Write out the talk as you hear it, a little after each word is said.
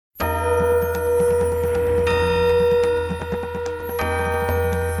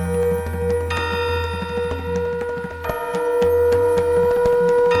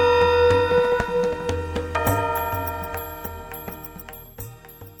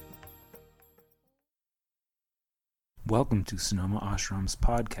Welcome to Sonoma Ashram's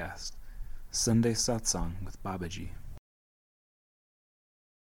podcast, Sunday Satsang with Babaji.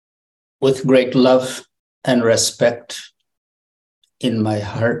 With great love and respect in my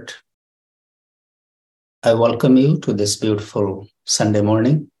heart, I welcome you to this beautiful Sunday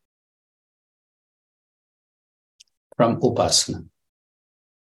morning from Upasana.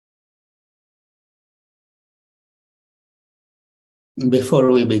 Before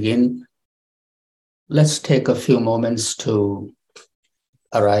we begin, let's take a few moments to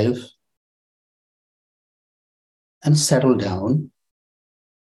arrive and settle down.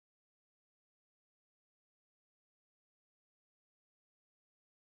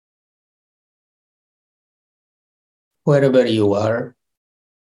 Wherever you are,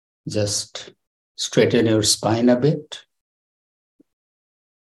 just straighten your spine a bit.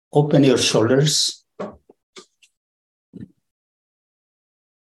 Open your shoulders.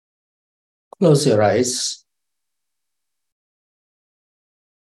 Close your eyes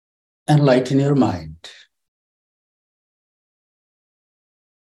and lighten your mind.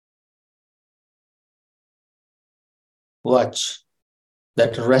 Watch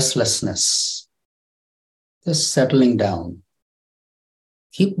that restlessness just settling down.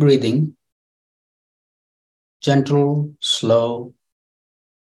 Keep breathing. Gentle, slow,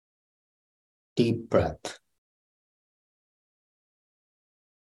 deep breath.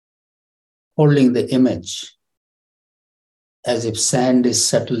 Holding the image as if sand is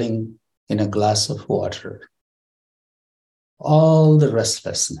settling in a glass of water. All the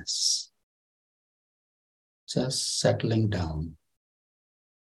restlessness just settling down.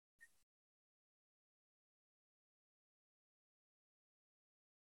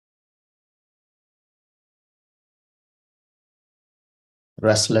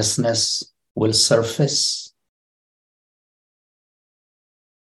 Restlessness will surface.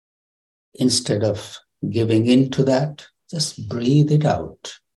 Instead of giving in to that, just breathe it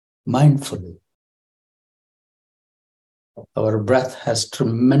out mindfully. Our breath has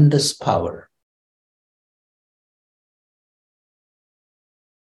tremendous power.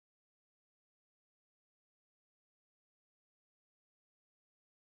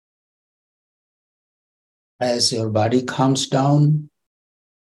 As your body calms down,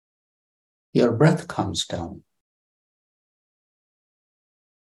 your breath calms down.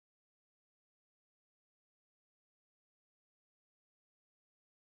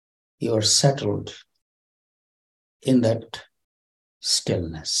 You are settled in that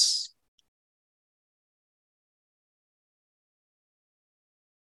stillness.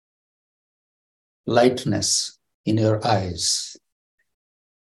 Lightness in your eyes.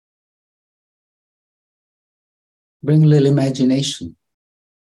 Bring a little imagination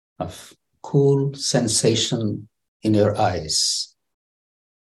of cool sensation in your eyes.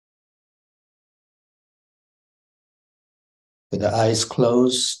 With the eyes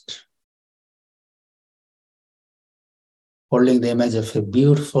closed, holding the image of a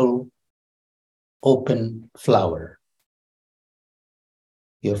beautiful open flower.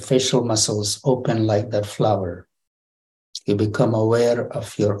 Your facial muscles open like that flower. You become aware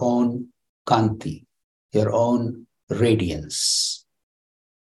of your own kanti, your own radiance.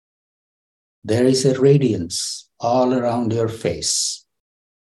 There is a radiance all around your face.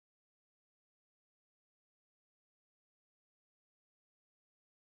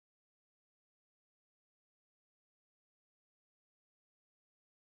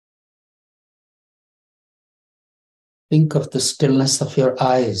 Think of the stillness of your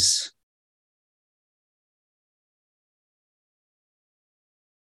eyes.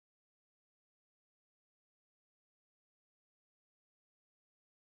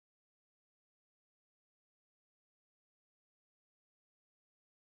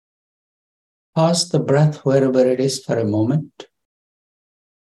 Pause the breath wherever it is for a moment.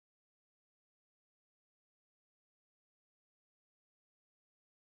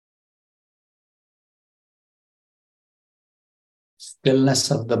 Stillness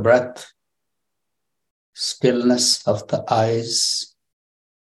of the breath, stillness of the eyes,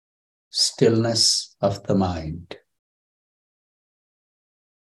 stillness of the mind.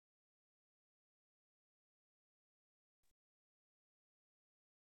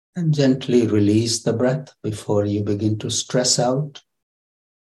 And gently release the breath before you begin to stress out.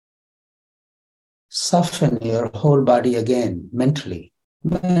 Soften your whole body again, mentally,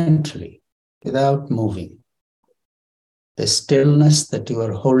 without moving. The stillness that you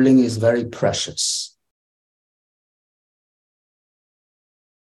are holding is very precious.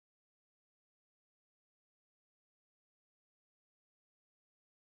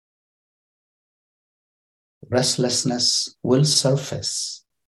 Restlessness will surface.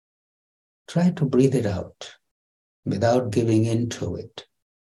 Try to breathe it out. without giving into it.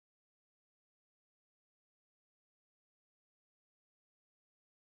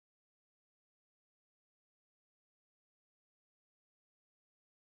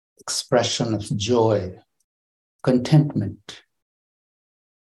 Expression of joy, contentment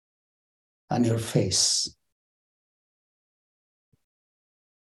on your face.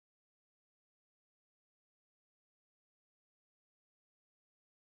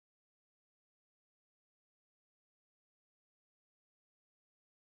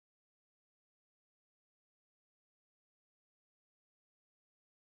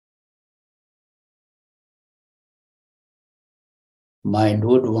 Mind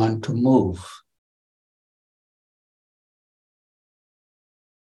would want to move.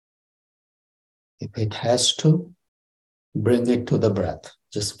 If it has to, bring it to the breath,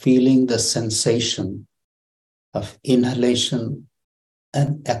 just feeling the sensation of inhalation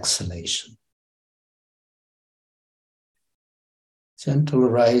and exhalation. Gentle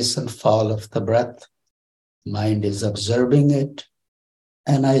rise and fall of the breath. Mind is observing it,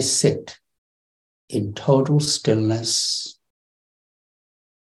 and I sit in total stillness.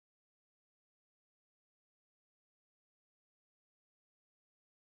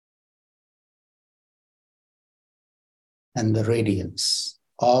 And the radiance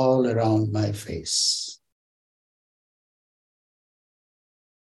all around my face.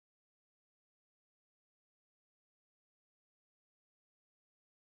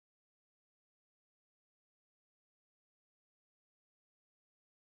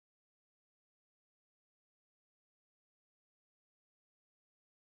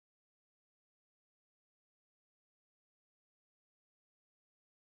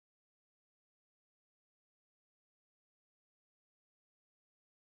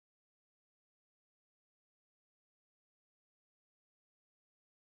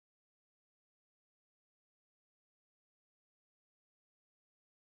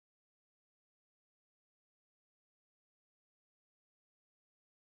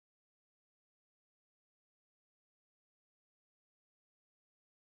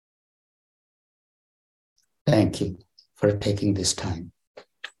 Thank you for taking this time.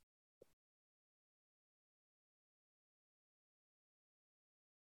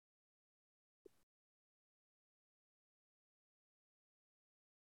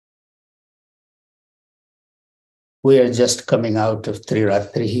 We are just coming out of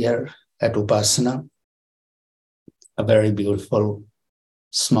Triratri here at Upasana, a very beautiful,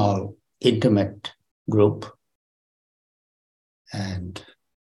 small, intimate group. And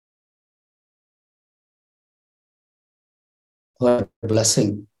what a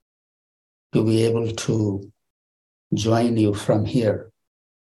blessing to be able to join you from here,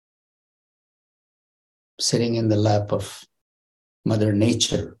 sitting in the lap of Mother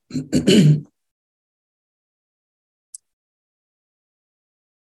Nature.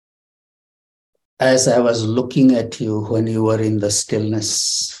 As I was looking at you when you were in the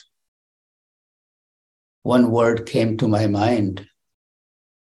stillness, one word came to my mind: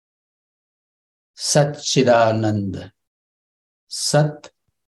 Satchidanand. Sat,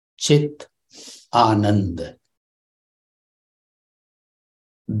 Chit, Ananda.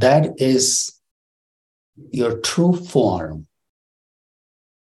 That is your true form.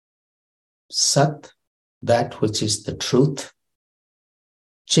 Sat, that which is the truth.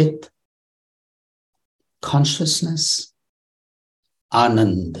 Chit, consciousness.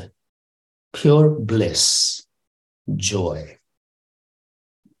 Anand, pure bliss, joy.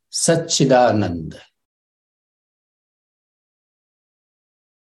 Satchidanand.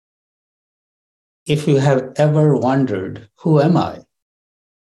 If you have ever wondered, who am I?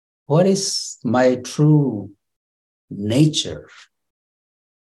 What is my true nature?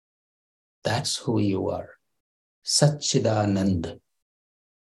 That's who you are. Satchidanand.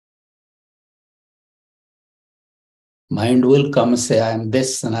 Mind will come and say, I am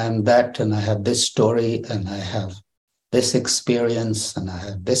this and I am that, and I have this story, and I have this experience, and I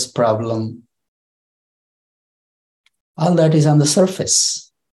have this problem. All that is on the surface.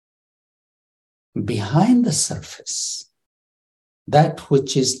 Behind the surface, that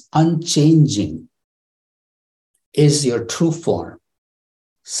which is unchanging is your true form,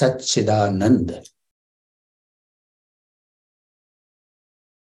 Satchidananda.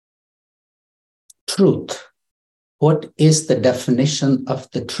 Truth. What is the definition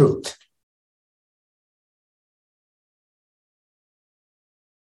of the truth?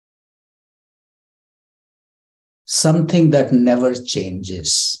 Something that never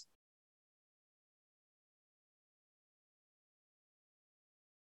changes.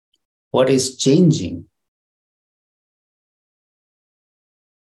 What is changing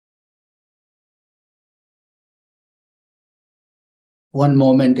One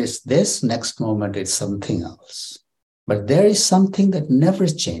moment is this, next moment is something else. But there is something that never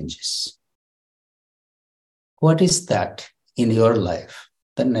changes. What is that in your life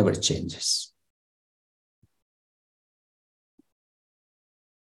that never changes?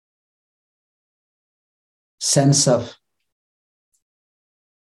 Sense of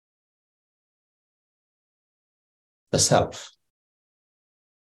the self.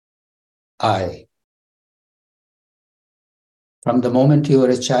 I. From the moment you were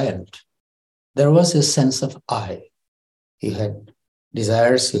a child, there was a sense of I. You had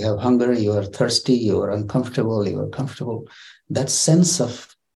desires, you have hunger, you are thirsty, you are uncomfortable, you are comfortable. That sense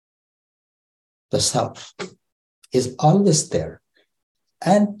of the self is always there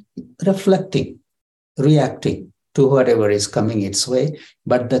and reflecting, reacting to whatever is coming its way.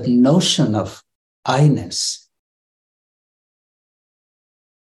 But that notion of I-ness,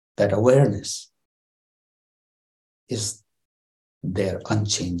 that awareness, is there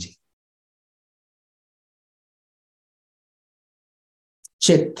unchanging.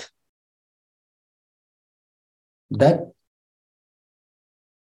 Chit, that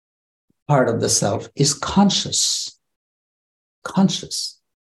part of the self is conscious. Conscious.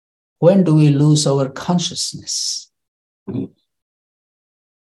 When do we lose our consciousness? We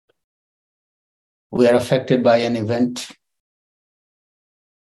are affected by an event.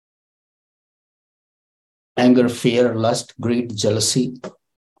 Anger, fear, lust, greed, jealousy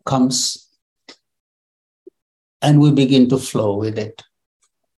comes, and we begin to flow with it.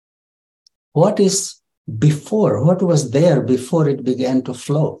 What is before? What was there before it began to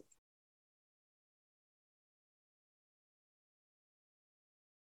flow?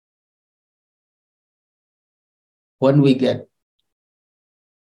 When we get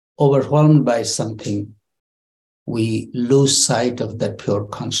overwhelmed by something, we lose sight of that pure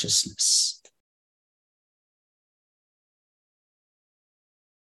consciousness.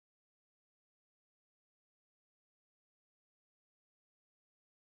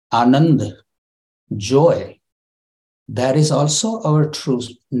 Ananda, joy, that is also our true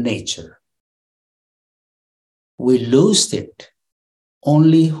nature. We lose it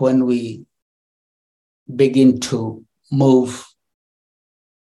only when we begin to move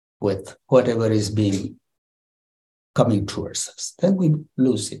with whatever is being coming towards us. Then we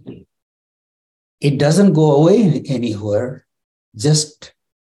lose it. It doesn't go away anywhere, just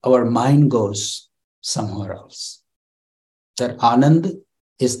our mind goes somewhere else. That Ananda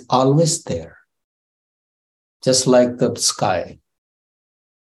is always there, just like the sky.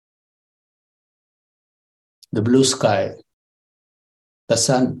 The blue sky, the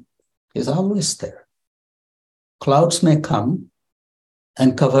sun is always there. Clouds may come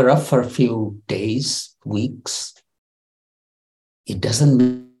and cover up for a few days, weeks. It doesn't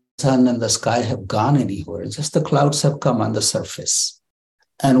mean the sun and the sky have gone anywhere. Just the clouds have come on the surface.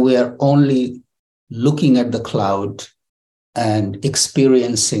 And we are only looking at the cloud and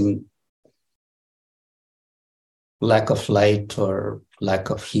experiencing lack of light or lack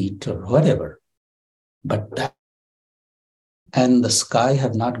of heat or whatever. But that and the sky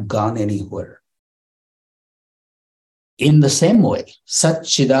have not gone anywhere. In the same way, Sat,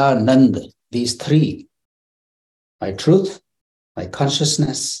 Chit, Ananda, these three, my truth, my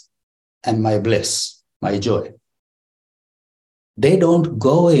consciousness, and my bliss, my joy, they don't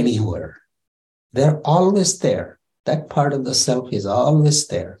go anywhere. They're always there. That part of the self is always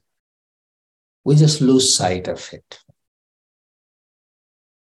there. We just lose sight of it.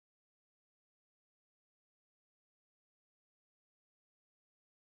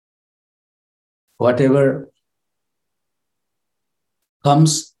 Whatever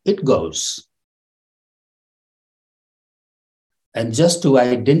comes, it goes. And just to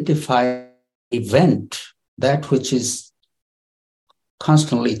identify event, that which is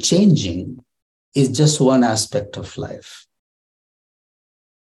constantly changing, is just one aspect of life.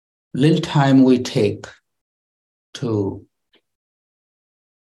 Little time we take to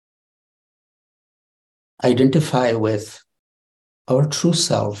identify with our true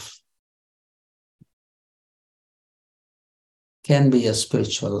self can be a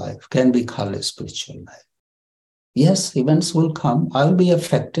spiritual life, can be called a spiritual life. Yes, events will come. I'll be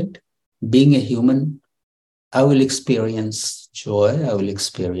affected. Being a human, I will experience joy. I will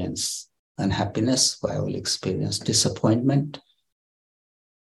experience unhappiness. I will experience disappointment.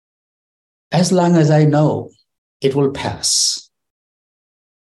 As long as I know it will pass,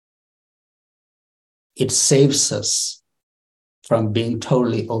 it saves us from being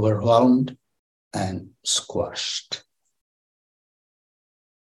totally overwhelmed and squashed.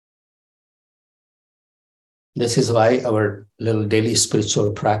 This is why our little daily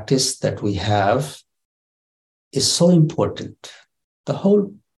spiritual practice that we have is so important. The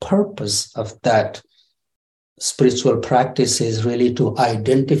whole purpose of that spiritual practice is really to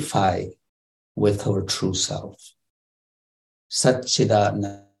identify with our true self.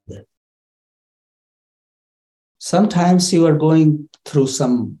 Satchidananda. Sometimes you are going through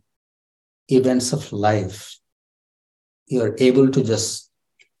some events of life. You are able to just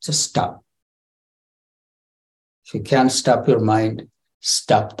stop. If you can't stop your mind,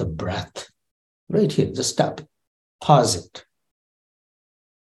 stop the breath. Right here, just stop it. Pause it.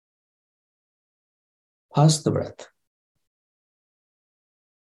 Pause the breath.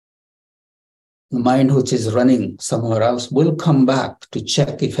 The mind which is running somewhere else will come back to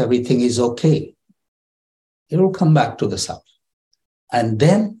check if everything is okay. It will come back to the self. And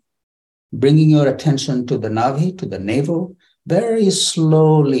then bringing your attention to the navi, to the navel, very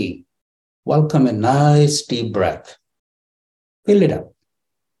slowly welcome a nice deep breath. Fill it up.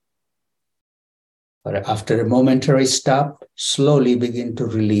 But after a momentary stop, slowly begin to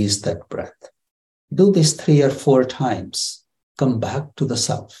release that breath. Do this 3 or 4 times. Come back to the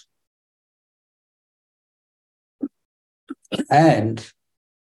self. And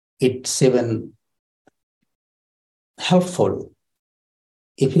it's even helpful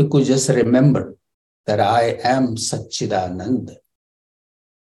if you could just remember that I am Satchidananda.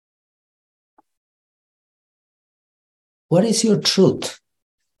 What is your truth?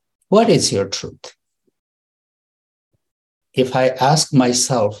 What is your truth? If I ask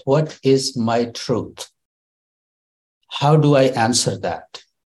myself, what is my truth? How do I answer that?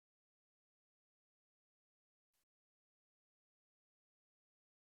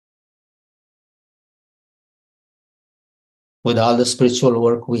 With all the spiritual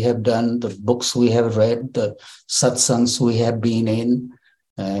work we have done, the books we have read, the satsangs we have been in,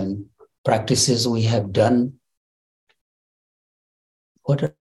 and practices we have done, what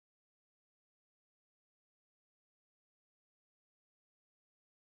are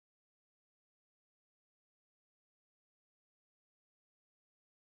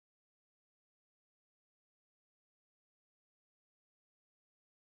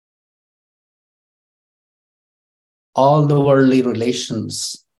all the worldly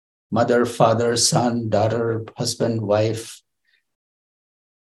relations, mother, father, son, daughter, husband, wife,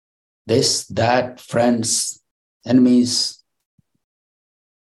 this, that, friends, enemies,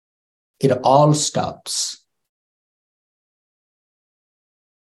 it all stops.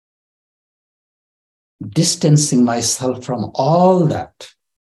 Distancing myself from all that.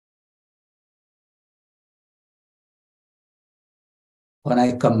 When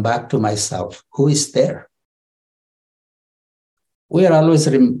I come back to myself, who is there? We are always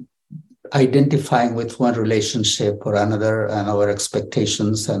identifying with one relationship or another and our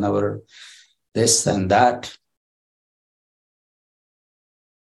expectations and our this and that.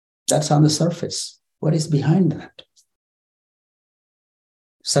 That's on the surface. What is behind that?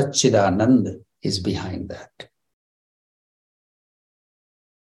 Satchidananda is behind that.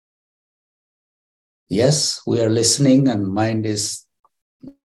 Yes, we are listening and mind is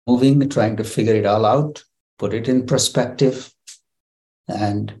moving, trying to figure it all out, put it in perspective,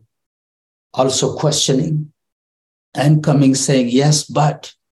 and also questioning and coming saying, yes,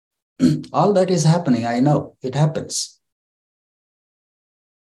 but all that is happening. I know it happens.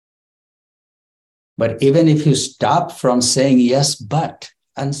 But even if you stop from saying yes, but,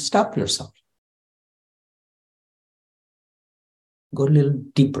 and stop yourself, go a little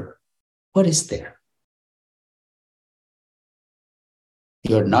deeper. What is there?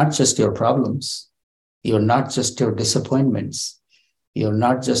 You're not just your problems. You're not just your disappointments. You're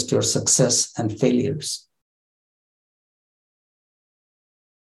not just your success and failures.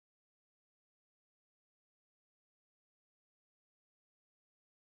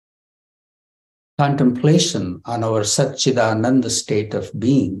 Contemplation on our Satchidananda state of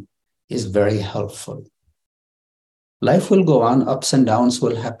being is very helpful. Life will go on, ups and downs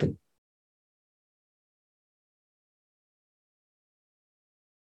will happen.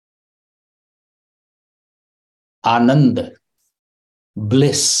 Ananda,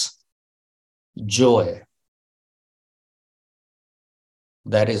 bliss, joy,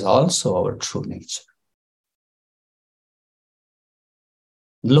 that is also our true nature.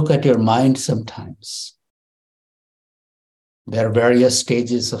 Look at your mind sometimes. There are various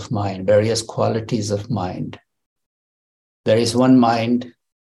stages of mind, various qualities of mind. There is one mind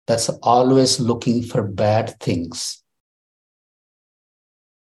that's always looking for bad things.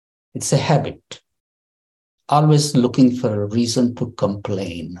 It's a habit, always looking for a reason to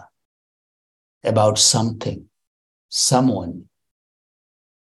complain about something, someone.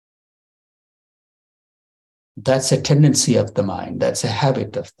 That's a tendency of the mind. That's a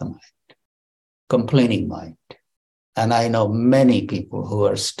habit of the mind, complaining mind. And I know many people who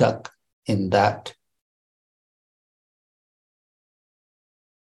are stuck in that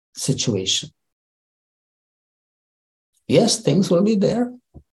situation. Yes, things will be there.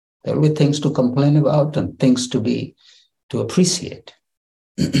 There will be things to complain about and things to appreciate.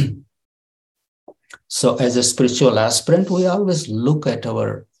 So as a spiritual aspirant, we always look at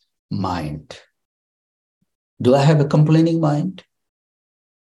our mind. Do I have a complaining mind?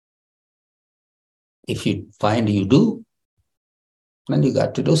 If you find you do, then you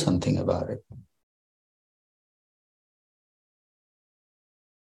got to do something about it.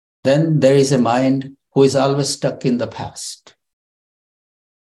 Then there is a mind who is always stuck in the past.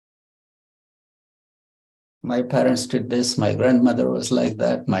 My parents did this, my grandmother was like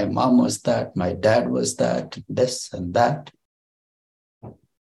that, my mom was that, my dad was that, this and that.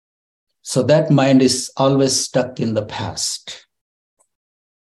 So that mind is always stuck in the past.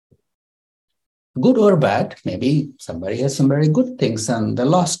 Good or bad, maybe somebody has some very good things and they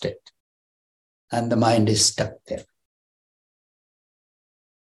lost it. And the mind is stuck there.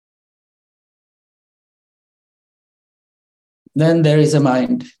 Then there is a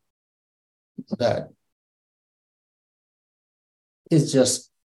mind that is just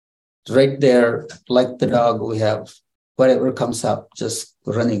right there, like the dog we have, whatever comes up, just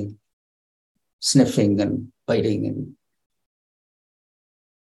running, sniffing and biting and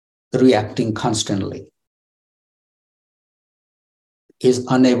reacting constantly, is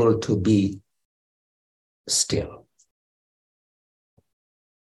unable to be still.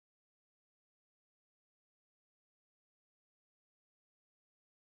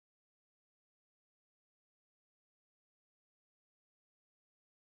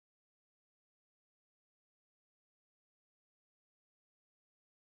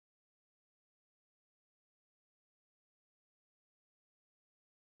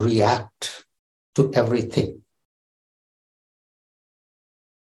 React to everything,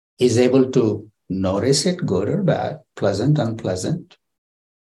 is able to notice it, good or bad, pleasant, unpleasant,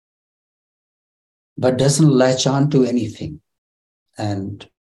 but doesn't latch on to anything. And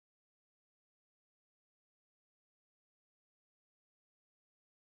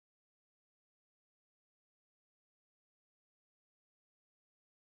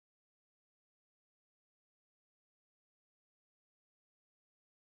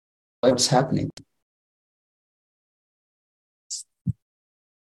what's happening?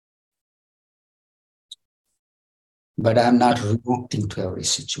 But I'm not reacting to every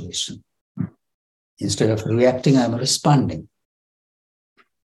situation. Instead of reacting, I'm responding.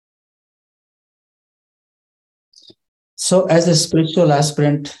 So as a spiritual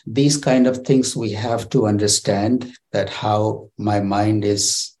aspirant, these kind of things we have to understand, that how my mind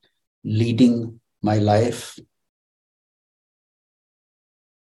is leading my life.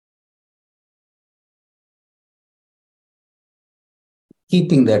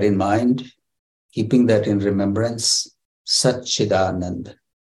 Keeping that in mind, keeping that in remembrance, Sat Chit Ananda,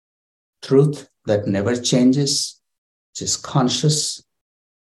 truth that never changes, which is conscious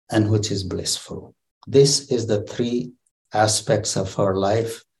and which is blissful. This is the three aspects of our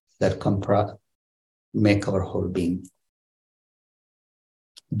life that make our whole being.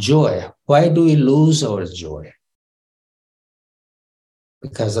 Joy. Why do we lose our joy?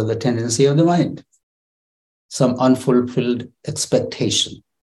 Because of the tendency of the mind. Some unfulfilled expectation.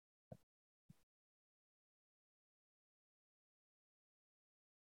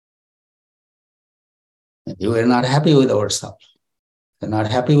 We're not happy with ourselves. We're not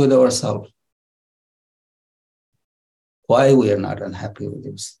happy with ourselves. Why we are not unhappy with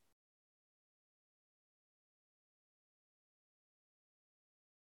this?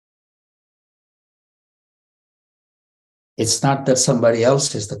 It's not that somebody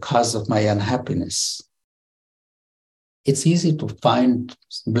else is the cause of my unhappiness. It's easy to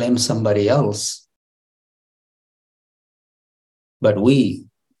blame somebody else, but we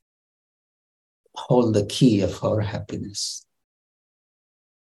hold the key of our happiness.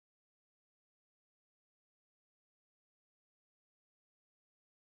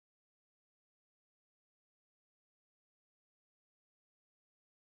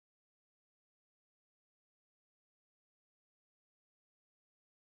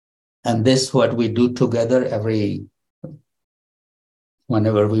 And this, what we do together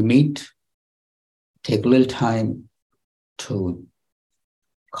whenever we meet, take a little time to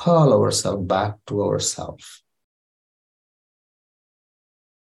call ourselves back to ourselves.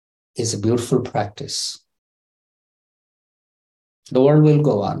 It's a beautiful practice. The world will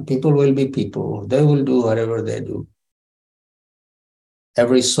go on. People will be people. They will do whatever they do.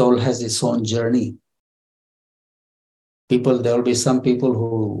 Every soul has its own journey. There will be some people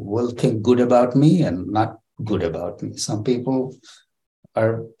who will think good about me and not good about me. Some people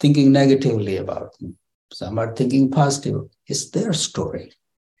are thinking negatively about me. Some are thinking positive. It's their story.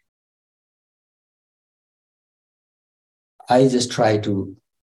 I just try to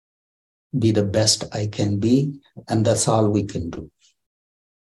be the best I can be, and that's all we can do.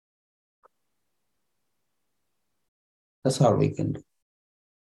 That's all we can do.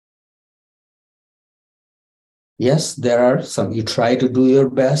 Yes, there are some, you try to do your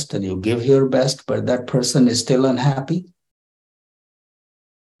best and you give your best, but that person is still unhappy.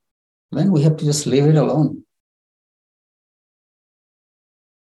 Then we have to just leave it alone.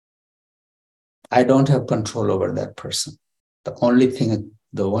 I don't have control over that person. The only thing,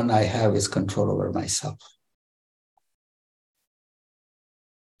 the one I have is control over myself.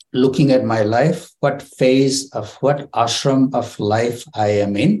 Looking at my life, what phase of what ashram of life I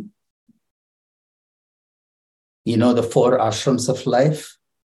am in. You know the 4 ashrams of life.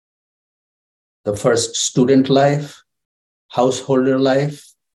 The first, student life, householder life,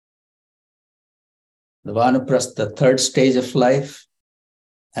 the vanaprastha, the 3rd stage of life,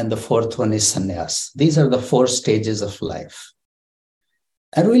 and the 4th one is sannyas. These are the 4 stages of life.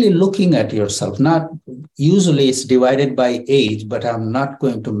 And really looking at yourself, not usually it's divided by age, but I'm not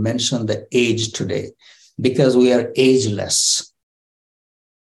going to mention the age today because we are ageless.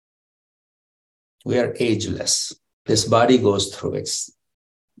 We are ageless. This body goes through it.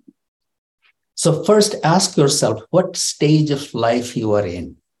 So first ask yourself what stage of life you are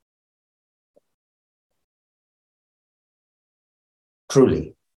in.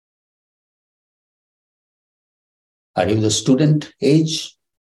 Truly. Are you the student age,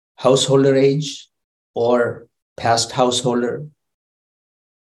 householder age, or past householder,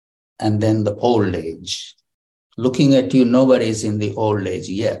 and then the old age? Looking at you, nobody is in the old age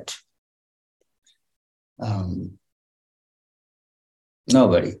yet.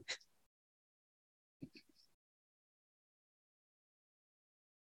 Nobody.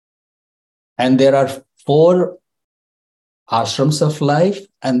 And there are 4 ashrams of life,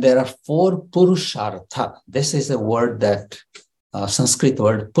 and there are 4 purushartha. This is a word that, Sanskrit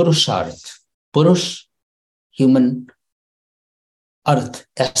word, purusharth. Purush, human, earth,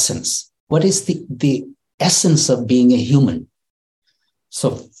 essence. What is the essence of being a human? So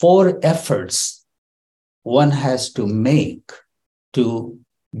 4 efforts one has to make to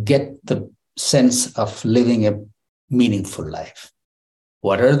get the sense of living a meaningful life.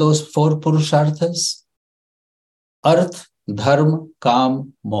 What are those 4 purusharthas? Arth, dharma,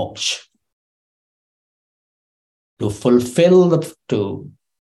 kam, moksha. To fulfill the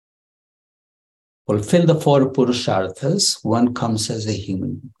 4 purusharthas, one comes as a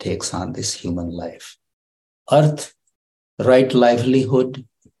human, takes on this human life. Arth, right livelihood.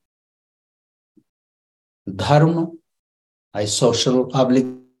 Dharma, a social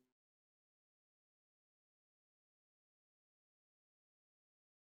obligation.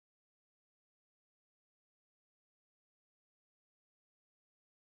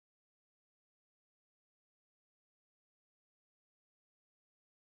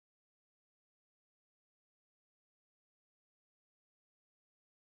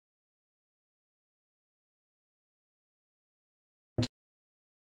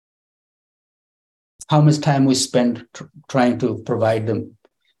 How much time we spend trying to provide them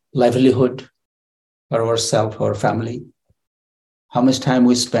livelihood for ourselves, our family. How much time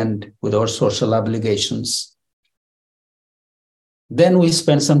we spend with our social obligations. Then we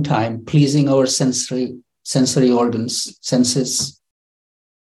spend some time pleasing our sensory organs, senses.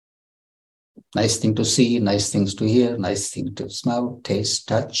 Nice thing to see, nice things to hear, nice thing to smell, taste,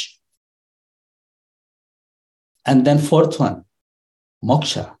 touch. And then 4th one,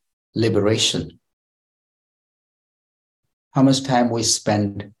 moksha, liberation. How much time we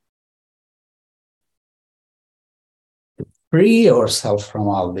spend to free ourselves from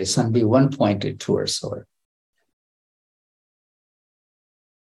all this and be one-pointed towards our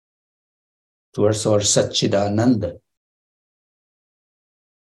Satchidananda.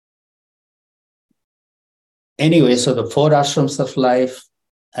 Anyway, so the 4 ashrams of life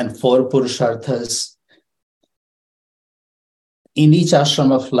and 4 purusharthas. In each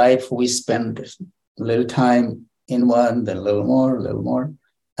ashram of life, we spend a little time in one, then a little more,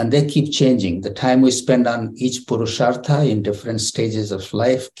 and they keep changing. The time we spend on each purushartha in different stages of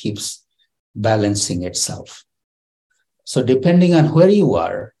life keeps balancing itself. So depending on where you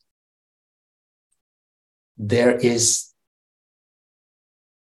are, there is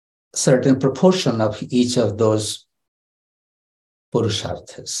a certain proportion of each of those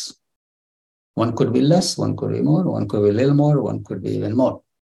purusharthas. One could be less, one could be more, one could be a little more, one could be even more.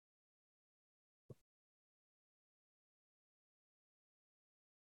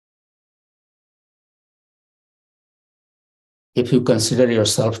 If you consider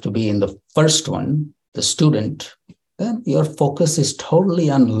yourself to be in the first one, the student, then your focus is totally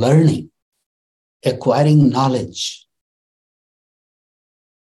on learning, acquiring knowledge.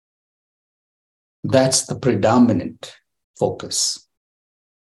 That's the predominant focus.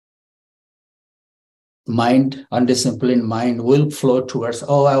 Mind, undisciplined mind will flow towards,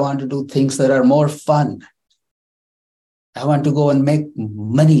 oh, I want to do things that are more fun. I want to go and make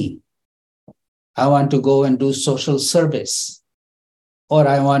money. I want to go and do social service. Or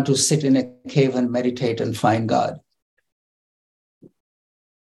I want to sit in a cave and meditate and find God.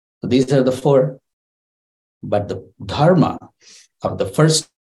 These are the four. But the dharma of the first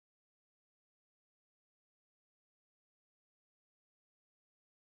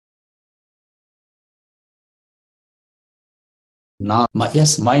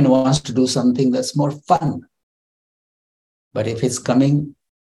yes, mind wants to do something that's more fun. But if it's coming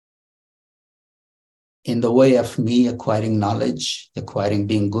in the way of me acquiring knowledge, acquiring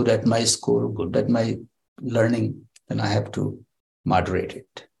being good at my school, good at my learning, then I have to moderate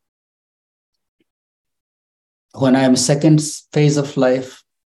it. When I am second phase of life,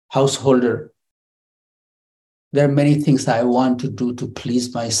 householder, there are many things I want to do to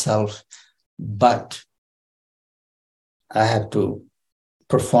please myself, but I have to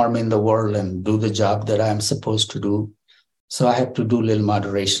perform in the world and do the job that I'm supposed to do. So I have to do a little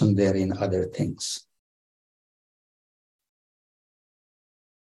moderation there in other things.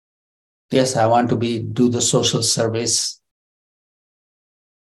 Yes, I want to do the social service.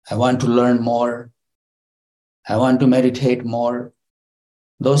 I want to learn more. I want to meditate more.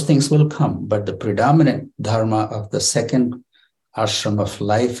 Those things will come, but the predominant dharma of the second ashram of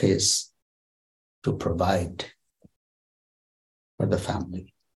life is to provide for the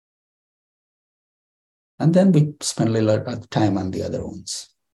family. And then we spend a little time on the other ones.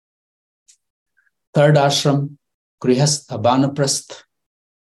 Third ashram, grihastha, vanaprastha.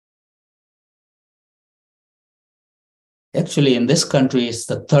 Actually, in this country, it's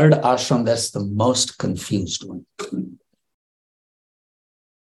the third ashram that's the most confused one.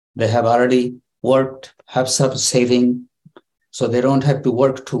 They have already worked, have some saving, so they don't have to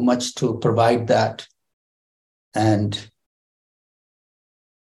work too much to provide that. And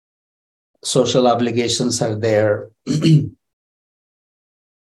social obligations are there.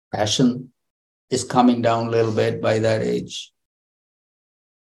 Passion is coming down a little bit by that age.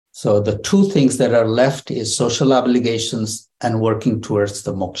 So the two things that are left is social obligations and working towards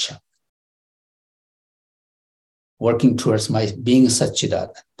the moksha. Working towards my being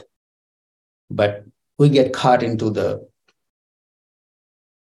Satchidananda. But we get caught into the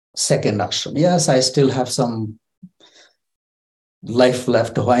second ashram. Yes, I still have some life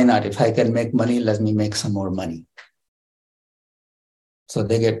left. Why not? If I can make money, let me make some more money. So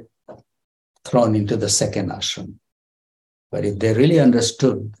they get thrown into the second ashram. But if they really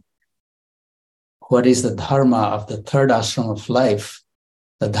understood what is the dharma of the third ashram of life,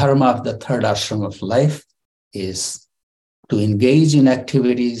 the dharma of the third ashram of life is to engage in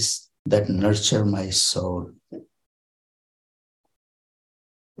activities that nurture my soul.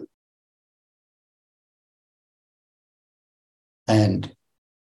 And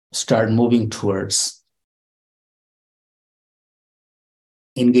start moving towards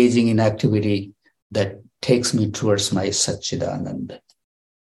engaging in activity that takes me towards my Satchidananda.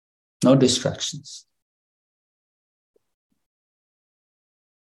 No distractions.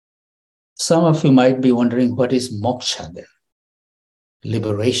 Some of you might be wondering, what is moksha then?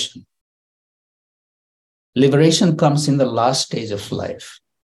 Liberation. Liberation comes in the last stage of life.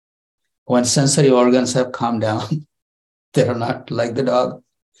 When sensory organs have calmed down, they are not like the dog.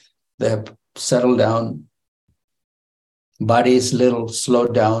 They have settled down. Body is a little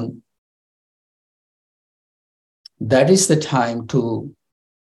slowed down. That is the time to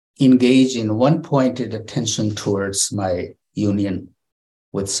engage in one-pointed attention towards my union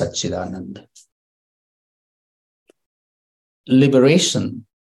with Satchidananda. Liberation,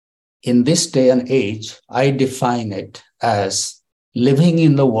 in this day and age, I define it as living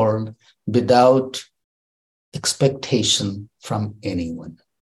in the world without expectation from anyone.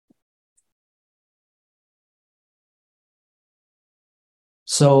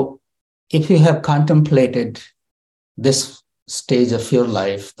 So, if you have contemplated this stage of your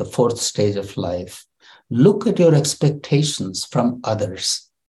life, the fourth stage of life, look at your expectations from others.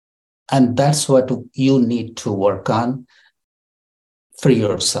 And that's what you need to work on, free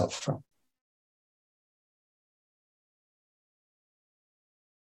yourself from.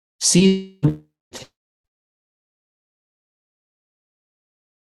 See,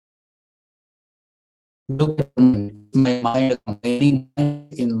 look at my mind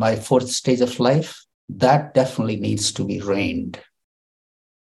in my fourth stage of life. that definitely needs to be reined.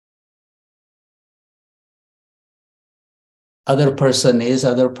 Other person is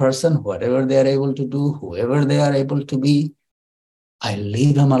other person, whatever they are able to do, whoever they are able to be, I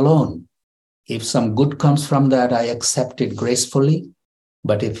leave them alone. If some good comes from that, I accept it gracefully.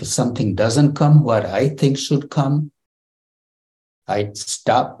 But if something doesn't come, what I think should come, I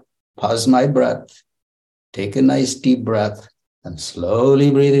stop, pause my breath, take a nice deep breath, and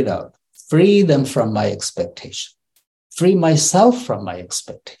slowly breathe it out. Free them from my expectation. Free myself from my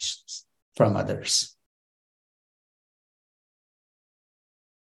expectations from others.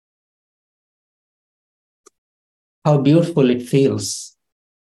 How beautiful it feels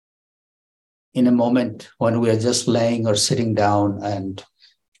in a moment when we are just laying or sitting down and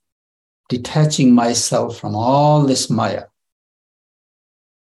detaching myself from all this Maya.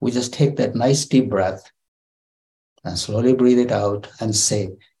 We just take that nice deep breath and slowly breathe it out and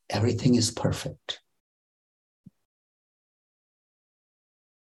say, everything is perfect.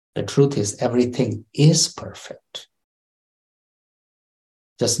 The truth is, everything is perfect.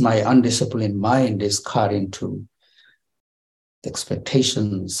 Just my undisciplined mind is caught into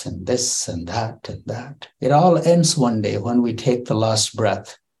expectations and this and that and that. It all ends one day when we take the last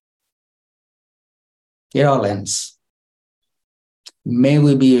breath. It all ends. May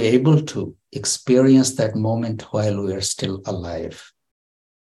we be able to experience that moment while we are still alive.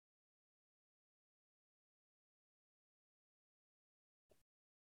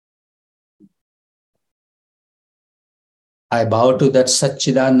 I bow to that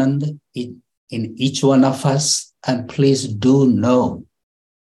Satchidananda in each one of us, and please do know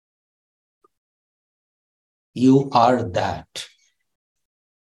you are that.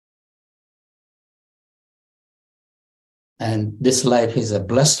 And this life is a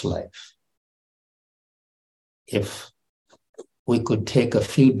blessed life. If we could take a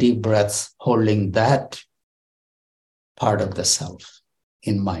few deep breaths holding that part of the self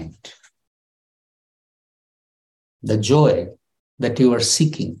in mind. The joy that you are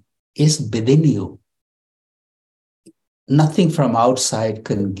seeking is within you. Nothing from outside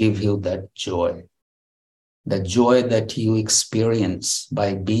can give you that joy. The joy that you experience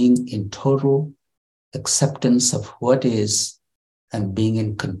by being in total acceptance of what is and being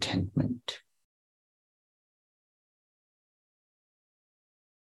in contentment.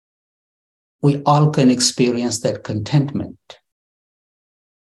 We all can experience that contentment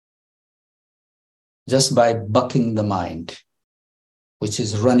just by bucking the mind, which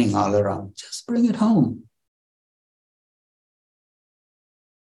is running all around. Just bring it home.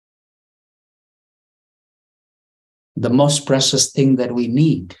 The most precious thing that we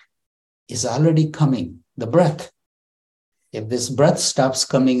need is already coming, the breath. If this breath stops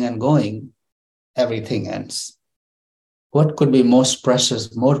coming and going, everything ends. What could be most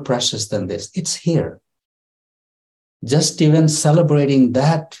precious, more precious than this? It's here. Just even celebrating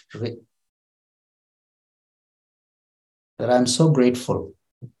that I'm so grateful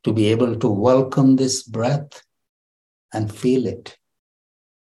to be able to welcome this breath and feel it.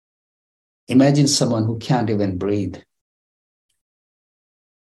 Imagine someone who can't even breathe.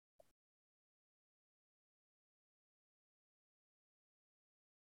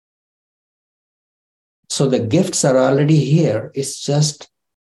 So the gifts are already here. It's just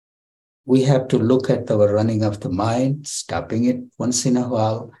we have to look at the running of the mind, stopping it once in a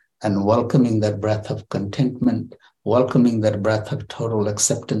while, and welcoming that breath of contentment, welcoming that breath of total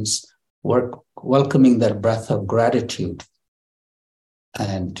acceptance, welcoming that breath of gratitude.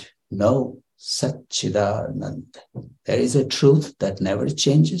 And know Satchidananda. There is a truth that never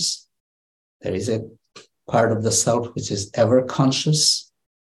changes. There is a part of the self which is ever conscious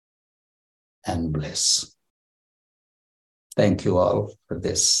and bliss. Thank you all for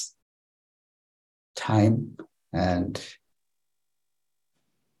this time, and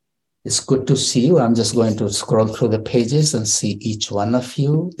it's good to see you. I'm just going to scroll through the pages and see each one of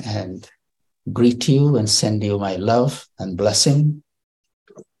you and greet you and send you my love and blessing.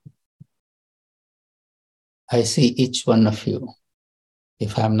 I see each one of you.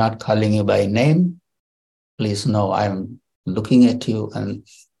 If I'm not calling you by name, please know I'm looking at you and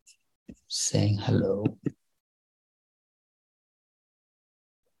saying hello.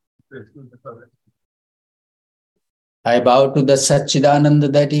 I bow to the Satchidananda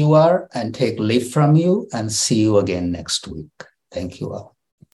that you are and take leave from you and see you again next week. Thank you all.